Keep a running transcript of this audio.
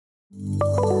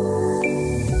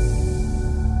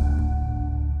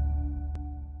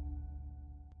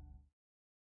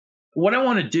What I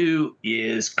want to do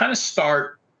is kind of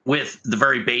start with the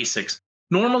very basics.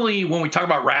 Normally, when we talk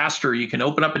about raster, you can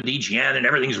open up a DGN and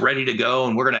everything's ready to go,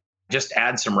 and we're going to just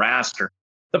add some raster.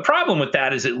 The problem with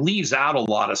that is it leaves out a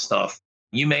lot of stuff.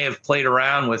 You may have played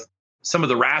around with some of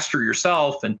the raster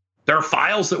yourself, and there are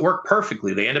files that work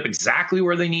perfectly. They end up exactly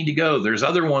where they need to go. There's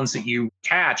other ones that you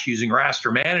catch using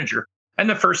Raster Manager, and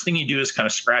the first thing you do is kind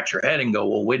of scratch your head and go,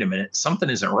 well, wait a minute, something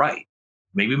isn't right.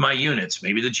 Maybe my units,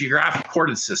 maybe the geographic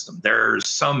coordinate system, there's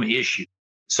some issue.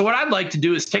 So what I'd like to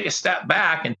do is take a step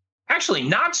back and actually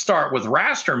not start with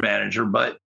Raster Manager,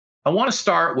 but I want to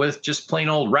start with just plain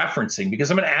old referencing, because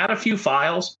I'm going to add a few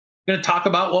files. I'm going to talk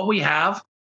about what we have.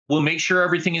 We'll make sure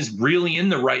everything is really in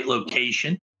the right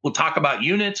location. We'll talk about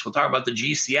units. We'll talk about the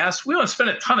GCS. We won't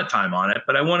spend a ton of time on it,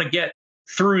 but I want to get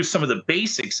through some of the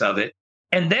basics of it.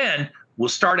 And then we'll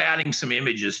start adding some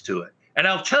images to it. And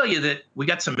I'll tell you that we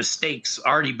got some mistakes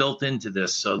already built into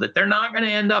this so that they're not going to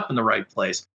end up in the right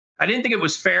place. I didn't think it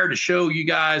was fair to show you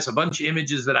guys a bunch of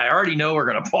images that I already know are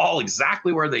going to fall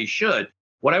exactly where they should.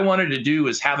 What I wanted to do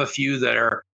is have a few that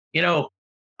are,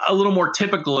 a little more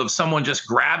typical of someone just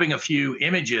grabbing a few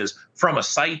images from a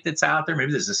site that's out there.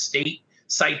 Maybe there's a state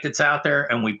site that's out there,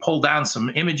 and we pull down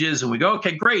some images and we go,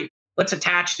 okay, great, let's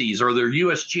attach these, or they're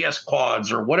USGS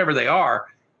quads or whatever they are,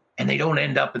 and they don't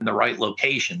end up in the right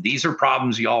location. These are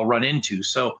problems you all run into.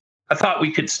 So I thought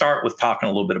we could start with talking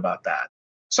a little bit about that.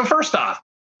 So first off,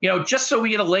 just so we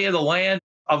get a lay of the land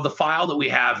of the file that we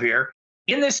have here,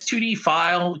 in this 2D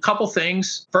file, a couple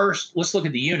things. First, let's look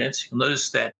at the units. You'll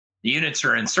notice that the units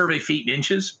are in survey feet and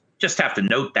inches. Just have to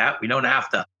note that. We don't have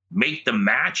to make them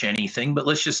match anything, but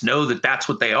let's just know that that's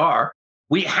what they are.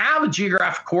 We have a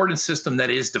geographic coordinate system that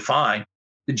is defined.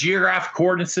 The geographic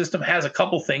coordinate system has a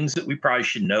couple things that we probably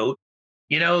should note.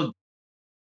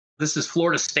 This is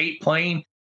Florida State Plane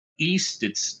East.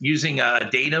 It's using a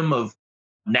datum of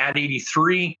NAD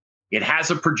 83. It has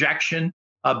a projection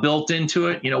built into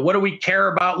it. What do we care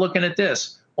about looking at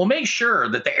this? Well, make sure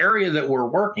that the area that we're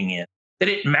working in, that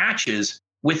it matches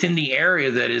within the area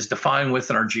that is defined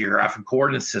within our geographic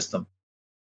coordinate system.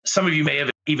 Some of you may have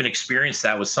even experienced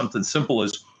that with something simple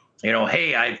as,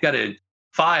 hey, I've got a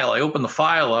file. I open the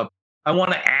file up. I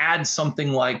want to add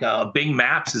something like Bing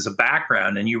Maps as a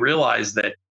background. And you realize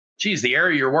that, geez, the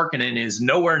area you're working in is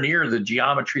nowhere near the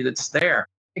geometry that's there.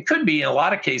 It could be in a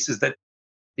lot of cases that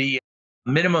the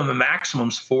minimum and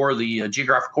maximums for the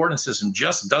geographic coordinate system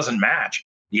just doesn't match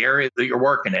the area that you're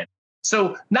working in.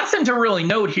 So nothing to really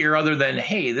note here other than,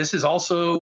 hey, this is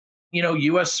also,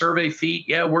 US survey feet.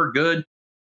 Yeah, we're good.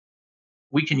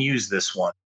 We can use this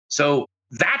one. So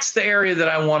that's the area that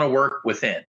I want to work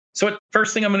within. So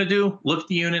first thing I'm going to do, look at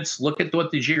the units, look at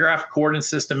what the geographic coordinate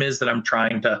system is that I'm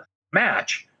trying to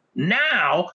match.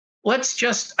 Now, let's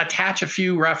just attach a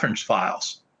few reference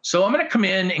files. So I'm going to come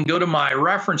in and go to my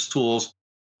reference tools.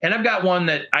 And I've got one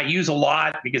that I use a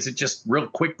lot because it just real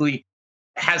quickly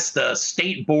has the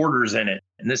state borders in it.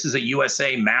 And this is a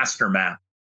USA master map.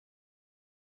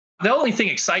 The only thing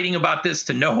exciting about this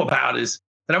to know about is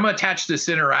that I'm going to attach this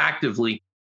interactively,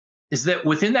 is that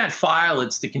within that file,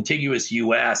 it's the contiguous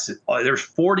US. There's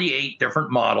 48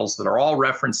 different models that are all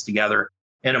referenced together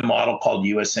in a model called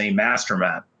USA master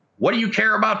map. What do you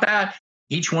care about that?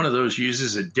 Each one of those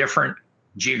uses a different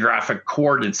geographic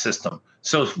coordinate system.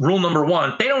 So rule number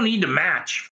one, they don't need to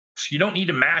match. So you don't need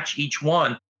to match each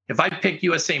one. If I pick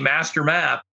USA master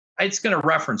map, it's going to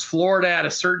reference Florida at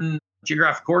a certain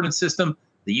geographic coordinate system.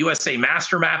 The USA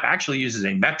master map actually uses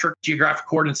a metric geographic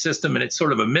coordinate system, and it's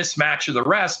sort of a mismatch of the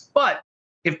rest. But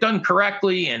if done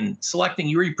correctly and selecting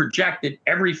reprojected,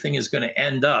 everything is going to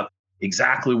end up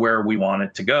exactly where we want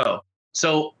it to go.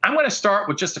 So I'm going to start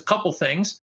with just a couple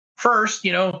things. First,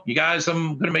 you guys,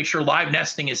 I'm going to make sure live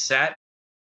nesting is set.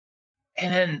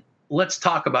 And then let's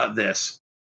talk about this.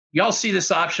 Y'all see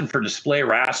this option for display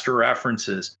raster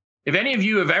references. If any of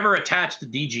you have ever attached a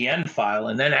DGN file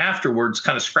and then afterwards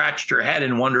kind of scratched your head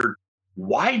and wondered,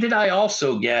 why did I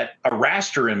also get a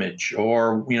raster image?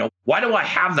 Or, why do I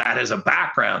have that as a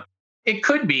background? It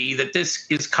could be that this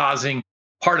is causing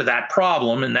part of that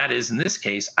problem. And that is, in this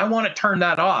case, I want to turn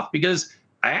that off because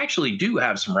I actually do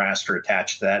have some raster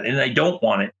attached to that. And I don't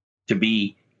want it to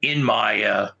be in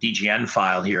my DGN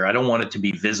file here. I don't want it to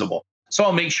be visible. So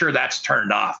I'll make sure that's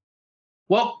turned off.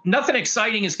 Well, nothing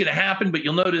exciting is going to happen, but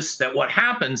you'll notice that what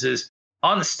happens is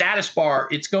on the status bar,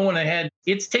 it's going ahead.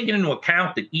 It's taking into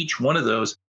account that each one of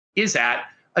those is at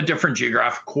a different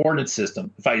geographic coordinate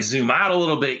system. If I zoom out a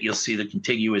little bit, you'll see the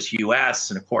contiguous US.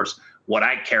 And of course, what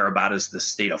I care about is the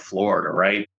state of Florida,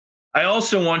 right? I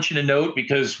also want you to note,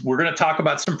 because we're going to talk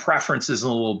about some preferences in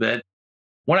a little bit,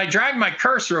 when I drag my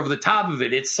cursor over the top of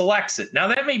it, it selects it. Now,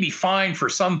 that may be fine for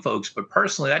some folks, but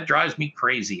personally, that drives me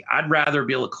crazy. I'd rather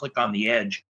be able to click on the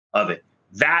edge of it.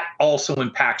 That also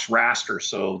impacts raster.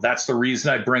 So that's the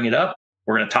reason I bring it up.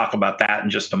 We're going to talk about that in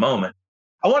just a moment.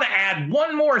 I want to add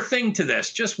one more thing to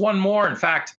this, just one more. In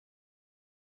fact,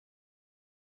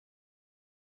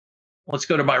 let's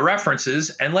go to my references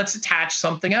and let's attach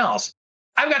something else.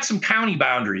 I've got some county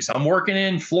boundaries. I'm working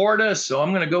in Florida, so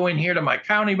I'm going to go in here to my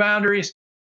county boundaries,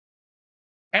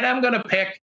 and I'm going to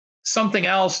pick something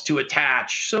else to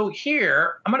attach. So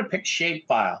here, I'm going to pick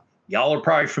shapefile. Y'all are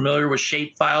probably familiar with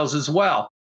shapefiles as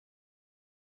well.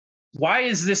 Why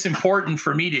is this important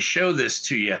for me to show this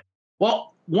to you?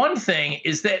 Well, one thing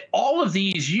is that all of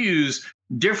these use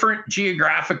different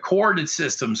geographic coordinate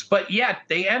systems, but yet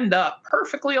they end up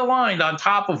perfectly aligned on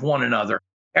top of one another.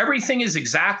 Everything is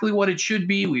exactly what it should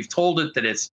be. We've told it that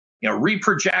it's,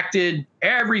 reprojected.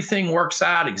 Everything works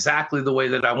out exactly the way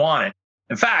that I want it.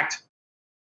 In fact,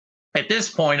 at this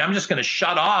point, I'm just going to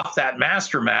shut off that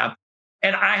master map.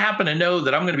 And I happen to know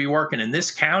that I'm going to be working in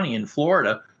this county in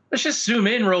Florida. Let's just zoom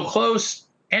in real close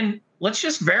and let's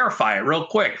just verify it real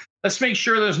quick. Let's make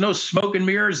sure there's no smoke and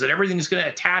mirrors, that everything's going to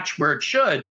attach where it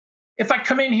should. If I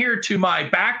come in here to my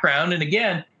background, and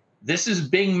again, this is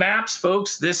Bing Maps,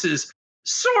 folks. This is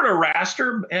sort of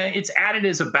raster. It's added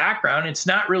as a background. It's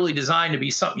not really designed to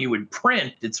be something you would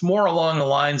print. It's more along the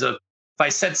lines of, if I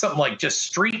said something like just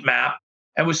street map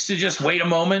and was to just wait a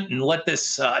moment and let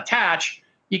this attach,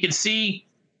 you can see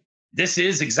this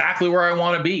is exactly where I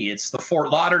want to be. It's the Fort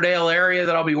Lauderdale area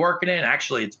that I'll be working in.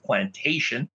 Actually, it's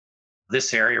Plantation,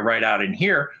 this area right out in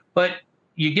here. But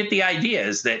you get the idea,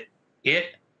 is that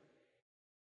it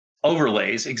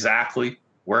overlays exactly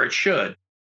where it should.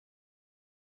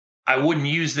 I wouldn't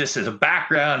use this as a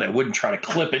background. I wouldn't try to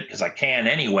clip it because I can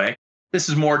anyway. This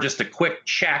is more just a quick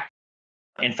check.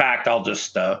 In fact, I'll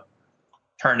just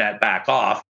turn that back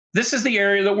off. This is the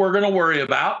area that we're going to worry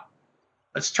about.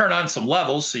 Let's turn on some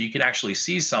levels so you can actually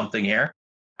see something here.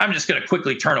 I'm just going to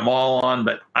quickly turn them all on,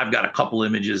 but I've got a couple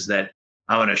images that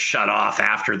I'm going to shut off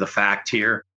after the fact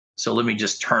here. So let me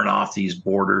just turn off these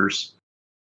borders.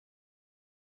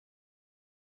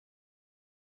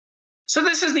 So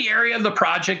this is the area of the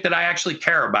project that I actually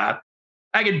care about.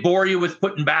 I could bore you with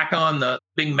putting back on the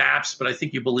Bing Maps, but I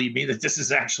think you believe me that this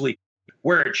is actually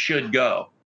where it should go.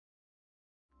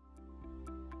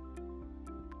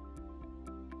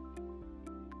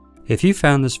 If you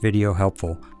found this video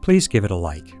helpful, please give it a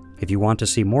like. If you want to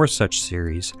see more such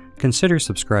series, consider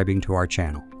subscribing to our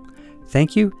channel.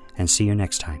 Thank you, and see you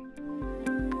next time.